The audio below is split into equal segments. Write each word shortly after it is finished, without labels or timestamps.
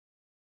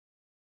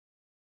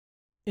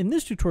In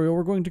this tutorial,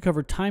 we're going to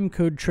cover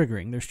timecode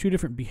triggering. There's two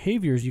different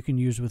behaviors you can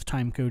use with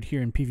timecode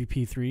here in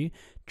PVP3,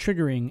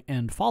 triggering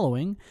and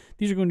following.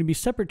 These are going to be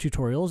separate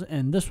tutorials,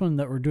 and this one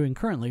that we're doing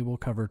currently will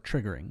cover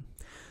triggering.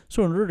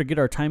 So in order to get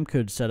our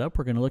timecode set up,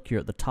 we're going to look here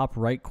at the top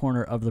right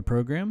corner of the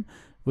program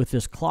with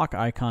this clock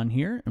icon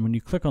here. And when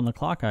you click on the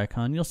clock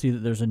icon, you'll see that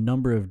there's a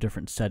number of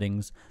different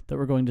settings that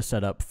we're going to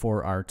set up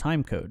for our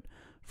timecode.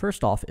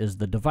 First off is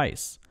the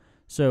device.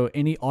 So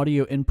any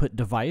audio input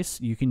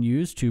device you can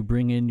use to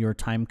bring in your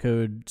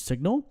timecode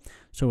signal.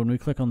 So when we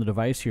click on the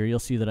device here, you'll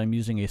see that I'm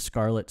using a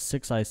Scarlett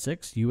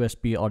 6i6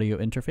 USB audio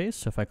interface.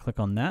 So if I click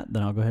on that,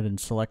 then I'll go ahead and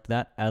select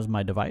that as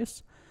my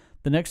device.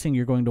 The next thing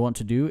you're going to want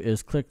to do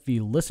is click the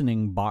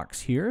listening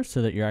box here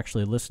so that you're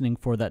actually listening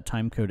for that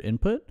timecode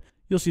input.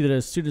 You'll see that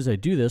as soon as I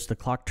do this, the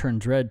clock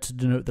turns red to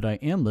denote that I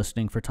am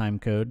listening for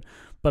timecode,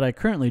 but I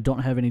currently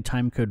don't have any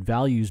timecode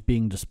values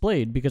being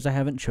displayed because I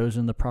haven't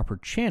chosen the proper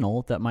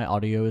channel that my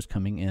audio is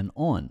coming in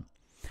on.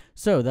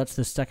 So that's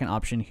the second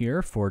option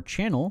here for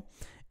channel,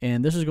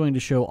 and this is going to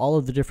show all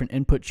of the different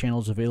input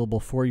channels available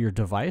for your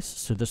device,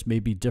 so this may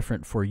be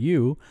different for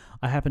you.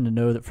 I happen to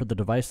know that for the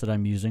device that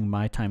I'm using,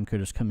 my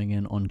timecode is coming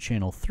in on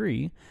channel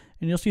 3,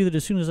 and you'll see that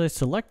as soon as I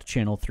select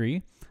channel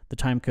 3, the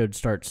timecode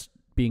starts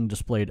being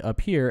displayed up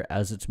here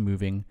as it's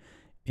moving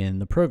in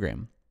the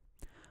program.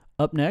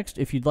 Up next,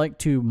 if you'd like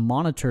to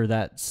monitor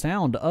that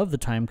sound of the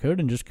timecode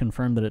and just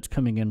confirm that it's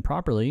coming in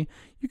properly,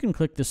 you can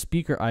click the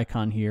speaker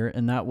icon here,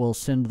 and that will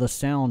send the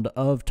sound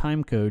of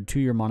timecode to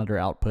your monitor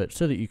output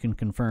so that you can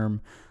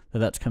confirm that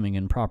that's coming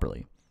in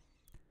properly.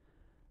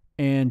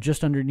 And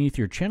just underneath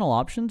your channel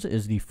options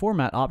is the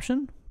format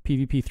option.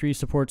 PVP3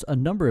 supports a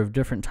number of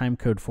different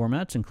timecode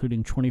formats,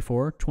 including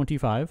 24,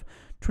 25,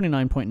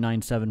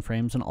 29.97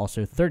 frames, and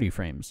also 30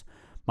 frames.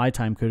 My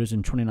timecode is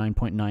in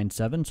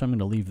 29.97, so I'm going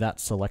to leave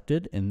that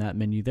selected in that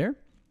menu there.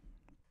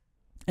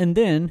 And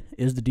then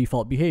is the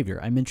default behavior.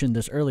 I mentioned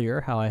this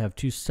earlier, how I have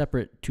two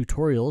separate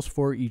tutorials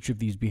for each of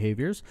these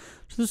behaviors.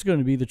 So this is going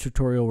to be the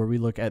tutorial where we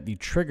look at the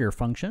trigger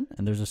function,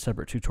 and there's a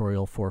separate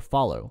tutorial for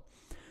follow.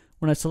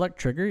 When I select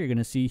trigger, you're going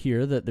to see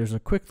here that there's a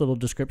quick little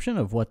description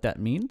of what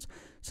that means.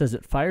 It says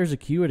it fires a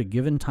cue at a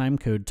given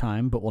timecode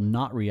time, but will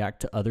not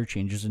react to other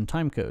changes in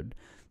timecode.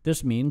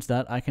 This means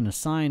that I can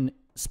assign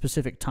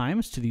specific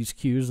times to these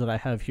cues that I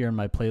have here in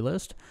my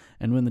playlist,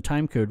 and when the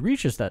timecode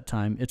reaches that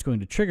time, it's going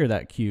to trigger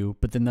that cue,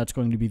 but then that's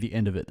going to be the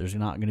end of it. There's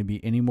not going to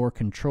be any more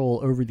control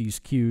over these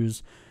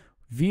cues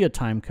via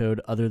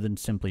timecode other than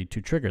simply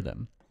to trigger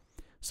them.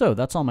 So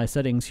that's all my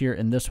settings here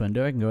in this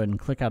window. I can go ahead and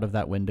click out of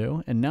that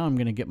window, and now I'm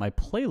going to get my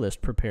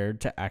playlist prepared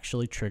to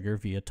actually trigger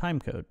via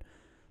timecode.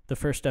 The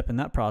first step in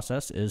that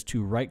process is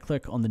to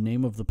right-click on the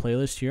name of the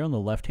playlist here on the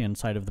left-hand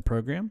side of the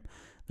program.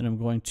 Then I'm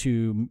going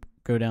to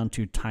go down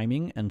to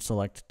timing and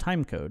select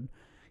timecode.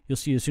 You'll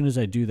see as soon as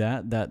I do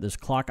that, that this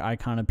clock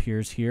icon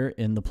appears here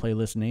in the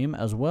playlist name,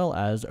 as well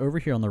as over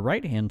here on the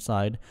right-hand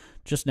side,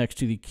 just next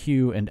to the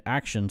cue and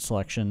action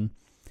selection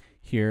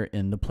here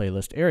in the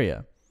playlist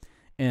area.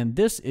 And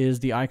this is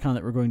the icon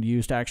that we're going to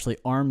use to actually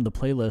arm the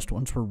playlist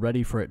once we're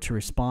ready for it to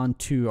respond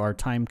to our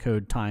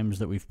timecode times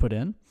that we've put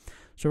in.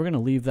 So we're going to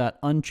leave that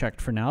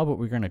unchecked for now, but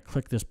we're going to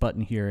click this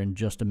button here in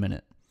just a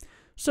minute.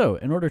 So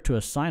in order to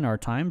assign our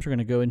times, we're going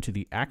to go into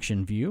the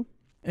action view.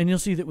 And you'll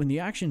see that when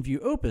the action view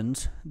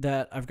opens,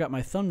 that I've got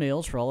my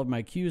thumbnails for all of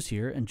my cues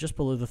here, and just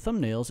below the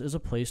thumbnails is a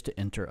place to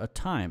enter a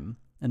time.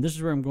 And this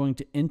is where I'm going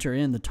to enter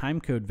in the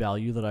timecode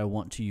value that I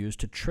want to use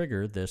to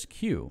trigger this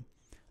cue.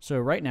 So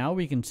right now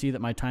we can see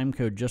that my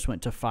timecode just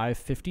went to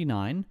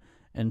 5:59,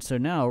 and so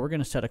now we're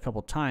going to set a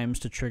couple times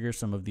to trigger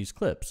some of these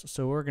clips.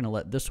 So we're going to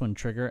let this one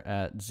trigger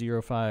at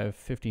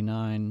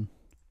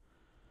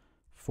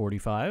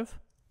 05:59:45,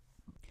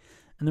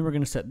 and then we're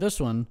going to set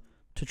this one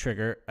to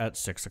trigger at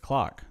 6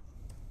 o'clock.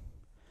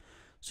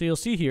 So you'll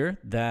see here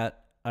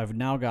that I've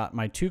now got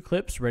my two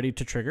clips ready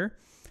to trigger,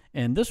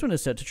 and this one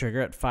is set to trigger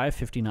at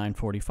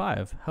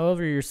 5:59:45.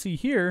 However, you'll see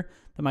here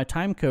that my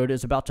timecode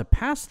is about to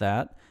pass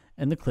that,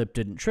 and the clip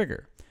didn't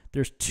trigger.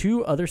 There's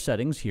two other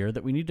settings here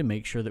that we need to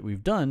make sure that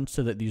we've done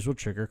so that these will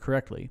trigger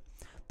correctly.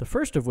 The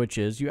first of which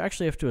is you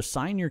actually have to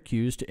assign your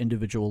cues to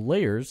individual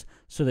layers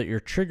so that you're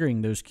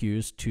triggering those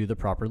cues to the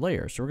proper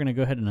layer. So we're going to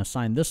go ahead and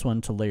assign this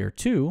one to layer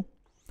 2.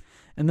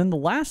 And then the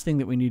last thing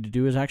that we need to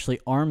do is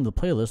actually arm the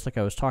playlist like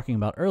I was talking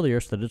about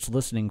earlier so that it's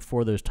listening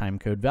for those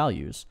timecode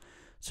values.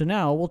 So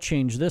now we'll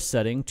change this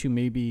setting to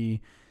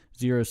maybe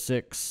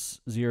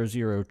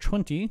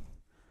 06:00:20.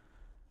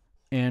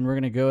 And we're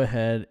going to go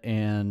ahead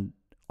and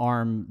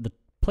arm the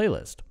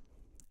playlist.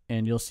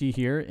 And you'll see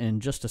here in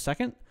just a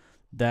second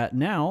that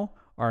now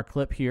our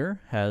clip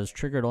here has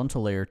triggered onto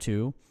layer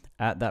 2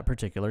 at that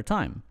particular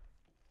time.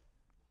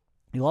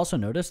 You'll also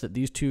notice that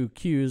these two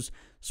cues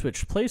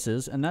switched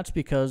places, and that's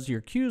because your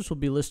cues will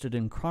be listed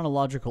in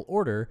chronological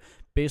order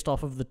based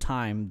off of the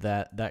time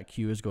that that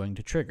cue is going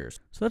to trigger.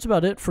 So that's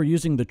about it for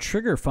using the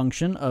trigger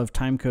function of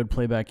timecode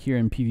playback here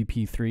in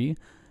PVP3.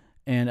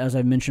 And as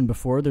I mentioned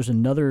before, there's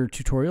another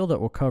tutorial that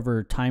will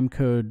cover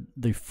timecode,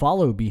 the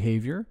follow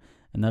behavior,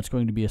 and that's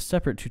going to be a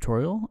separate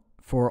tutorial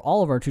For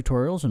all of our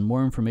tutorials and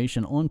more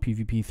information on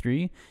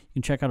PVP3, you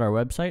can check out our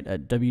website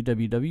at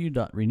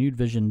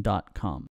www.renewedvision.com.